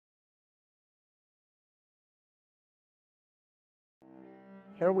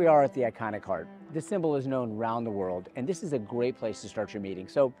Here we are at the iconic heart. This symbol is known around the world, and this is a great place to start your meeting.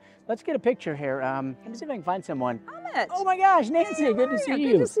 So let's get a picture here. Let me see if I can find someone. Amit! Oh my gosh, Nancy, Hey, good to see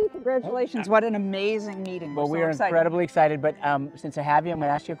you. Good to see you. Congratulations. What an amazing meeting. Well, we are incredibly excited, but since I have you, I'm going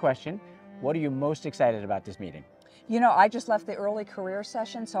to ask you a question. What are you most excited about this meeting? You know, I just left the early career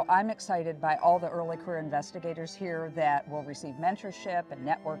session, so I'm excited by all the early career investigators here that will receive mentorship and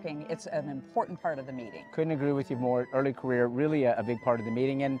networking. It's an important part of the meeting. Couldn't agree with you more. Early career, really a big part of the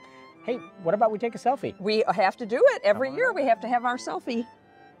meeting. And hey, what about we take a selfie? We have to do it. Every year we have to have our selfie.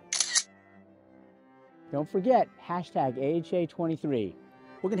 Don't forget, hashtag AHA23.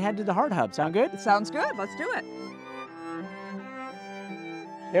 We're going to head to the Heart Hub. Sound good? It sounds good. Let's do it.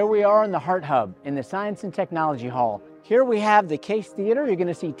 There we are in the Heart Hub in the Science and Technology Hall. Here we have the Case Theater. You're going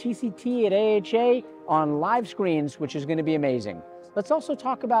to see TCT at AHA on live screens, which is going to be amazing. Let's also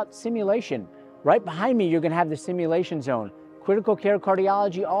talk about simulation. Right behind me, you're going to have the simulation zone. Critical care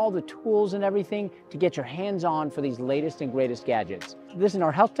cardiology, all the tools and everything to get your hands on for these latest and greatest gadgets. Listen,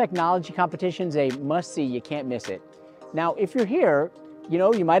 our health technology competition's a must-see. You can't miss it. Now, if you're here, you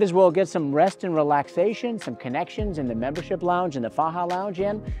know, you might as well get some rest and relaxation, some connections in the membership lounge and the Faha Lounge,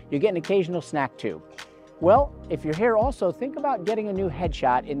 and you get an occasional snack too. Well, if you're here also, think about getting a new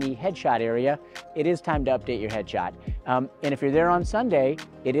headshot in the headshot area. It is time to update your headshot. And if you're there on Sunday,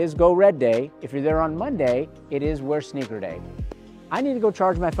 it is Go Red Day. If you're there on Monday, it is Wear Sneaker Day. I need to go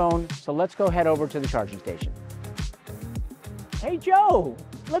charge my phone, so let's go head over to the charging station. Hey, Joe,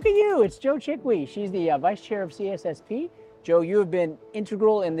 look at you. It's Joe Chikwi. She's the Vice Chair of CSSP. Joe, you have been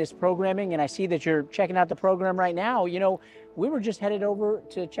integral in this programming, and I see that you're checking out the program right now. You know, we were just headed over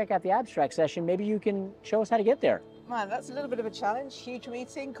to check out the abstract session. Maybe you can show us how to get there. Man, that's a little bit of a challenge. Huge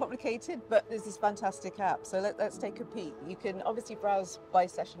meeting, complicated, but there's this fantastic app. So let's take a peek. You can obviously browse by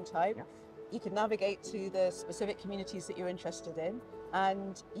session type. Yeah. You can navigate to the specific communities that you're interested in,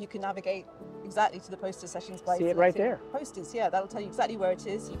 and you can navigate exactly to the poster sessions by see it right there. Posters, yeah, that'll tell you exactly where it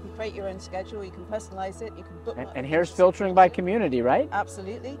is. You can create your own schedule, you can personalize it, you can bookmark. And here's filtering by community, right?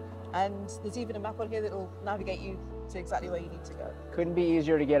 Absolutely. And there's even a map on here that will navigate you to exactly where you need to go. Couldn't be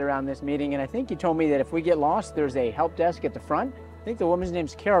easier to get around this meeting. And I think you told me that if we get lost, there's a help desk at the front. I think the woman's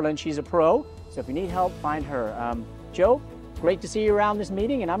name's Carolyn. She's a pro. So if you need help, find her. Joe, great to see you around this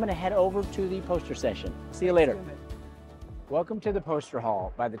meeting, and I'm going to head over to the poster session. See you later. Welcome to the poster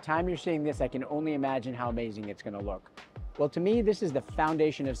hall. By the time you're seeing this, I can only imagine how amazing it's going to look. Well, to me, this is the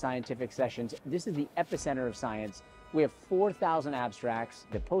foundation of scientific sessions. This is the epicenter of science. We have 4,000 abstracts,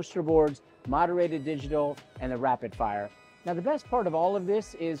 the poster boards, moderated digital, and the rapid fire. Now, the best part of all of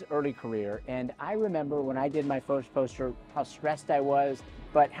this is early career. And I remember when I did my first poster, how stressed I was,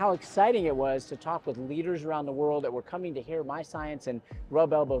 but how exciting it was to talk with leaders around the world that were coming to hear my science and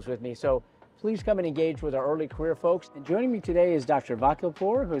rub elbows with me. So please come and engage with our early career folks. And joining me today is Dr.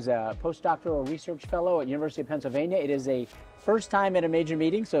 Vakilpour, who's a postdoctoral research fellow at University of Pennsylvania. It is a first time at a major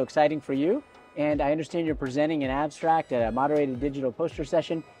meeting, so exciting for you. And I understand you're presenting an abstract at a moderated digital poster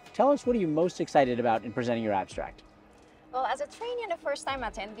session. Tell us, what are you most excited about in presenting your abstract? Well, as a trainee and a first-time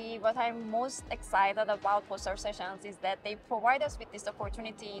attendee, what I'm most excited about poster sessions is that they provide us with this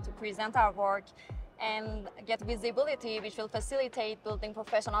opportunity to present our work and get visibility, which will facilitate building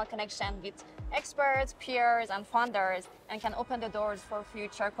professional connection with experts, peers, and funders, and can open the doors for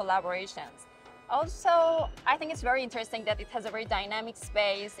future collaborations. Also, I think it's very interesting that it has a very dynamic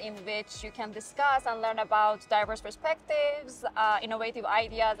space in which you can discuss and learn about diverse perspectives, innovative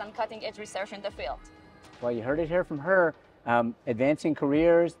ideas, and cutting-edge research in the field. Well, you heard it here from her. Advancing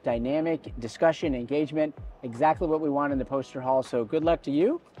careers, dynamic discussion, engagement, exactly what we want in the poster hall. So good luck to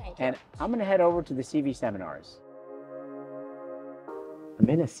you. Thank you. And I'm going to head over to the CV seminars. I'm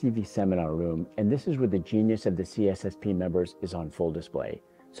in a CV seminar room, and this is where the genius of the CSSP members is on full display.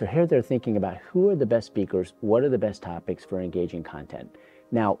 So here they're thinking about who are the best speakers, what are the best topics for engaging content.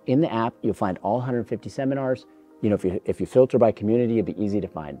 Now, in the app, you'll find all 150 seminars. You know, if you filter by community, it'll be easy to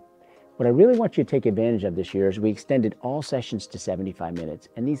find. What I really want you to take advantage of this year is we extended all sessions to 75 minutes,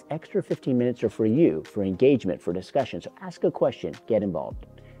 and these extra 15 minutes are for you, for engagement, for discussion. So ask a question, get involved.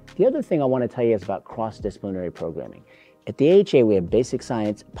 The other thing I want to tell you is about cross-disciplinary programming. At the AHA, we have basic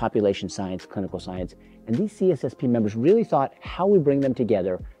science, population science, clinical science, and these CSSP members really thought how we bring them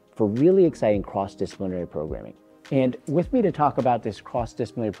together for really exciting cross-disciplinary programming. And with me to talk about this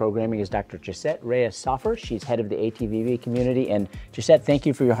cross-disciplinary programming is Dr. Gisette Reyes-Soffer. She's head of the ATVV community. And Gisette, thank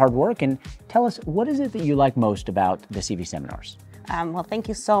you for your hard work. And tell us, what is it that you like most about the CV seminars? Well, thank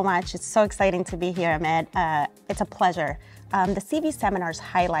you so much. It's so exciting to be here, Amit. It's a pleasure. The CV seminars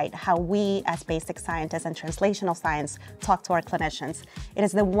highlight how we, as basic scientists and translational science, talk to our clinicians. It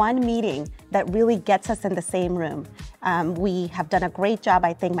is the one meeting that really gets us in the same room. We have done a great job.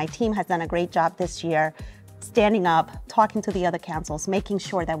 I think my team has done a great job this year, standing up, talking to the other councils, making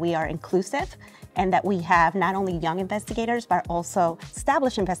sure that we are inclusive and that we have not only young investigators, but also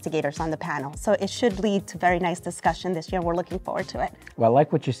established investigators on the panel. So it should lead to very nice discussion this year. We're looking forward to it. Well, I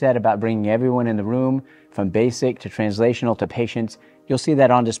like what you said about bringing everyone in the room, from basic to translational to patients. You'll see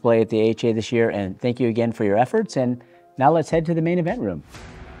that on display at the AHA this year, and thank you again for your efforts. And now let's head to the main event room.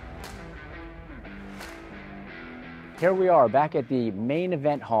 Here we are back at the main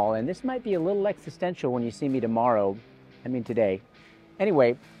event hall, and this might be a little existential when you see me today.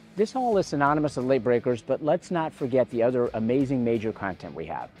 Anyway, this hall is synonymous with late breakers, but let's not forget the other amazing major content we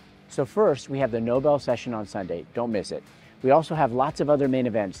have. So first, we have the Nobel session on Sunday. Don't miss it. We also have lots of other main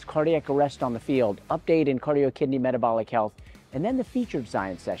events: cardiac arrest on the field, update in cardio-kidney metabolic health, and then the featured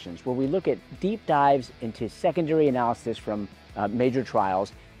science sessions where we look at deep dives into secondary analysis from major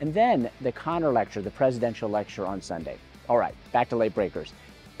trials, and then the Connor lecture, the presidential lecture on Sunday. All right, back to late breakers.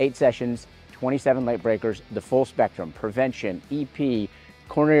 8 sessions, 27 late breakers, the full spectrum: prevention, EP,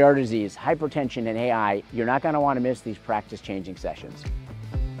 coronary artery disease, hypertension, and AI. You're not going to want to miss these practice-changing sessions.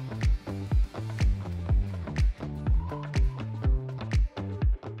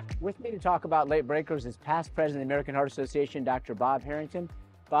 With me to talk about late breakers is past president of the American Heart Association, Dr. Bob Harrington.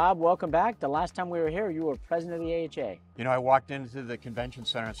 Bob, welcome back. The last time we were here, you were president of the AHA. You know, I walked into the convention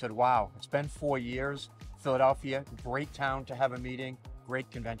center and said, wow, it's been 4 years. Philadelphia, great town to have a meeting, great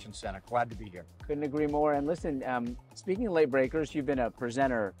convention center. Glad to be here. Couldn't agree more. And listen, speaking of late breakers, you've been a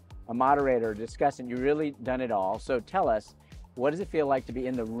presenter, a moderator, discussant. You've really done it all. So tell us, what does it feel like to be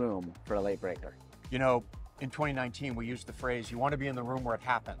in the room for a late breaker? You know, in 2019, we used the phrase, you want to be in the room where it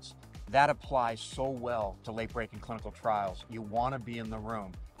happens. That applies so well to late-breaking clinical trials. You want to be in the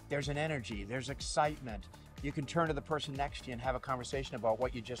room. There's an energy, there's excitement. You can turn to the person next to you and have a conversation about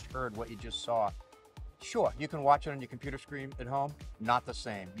what you just heard, what you just saw. Sure, you can watch it on your computer screen at home, not the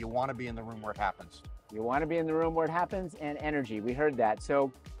same. You want to be in the room where it happens. You want to be in the room where it happens, and energy. We heard that.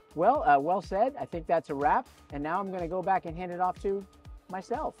 So, well said. I think that's a wrap. And now I'm going to go back and hand it off to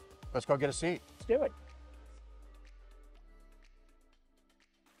myself. Let's go get a seat. Let's do it.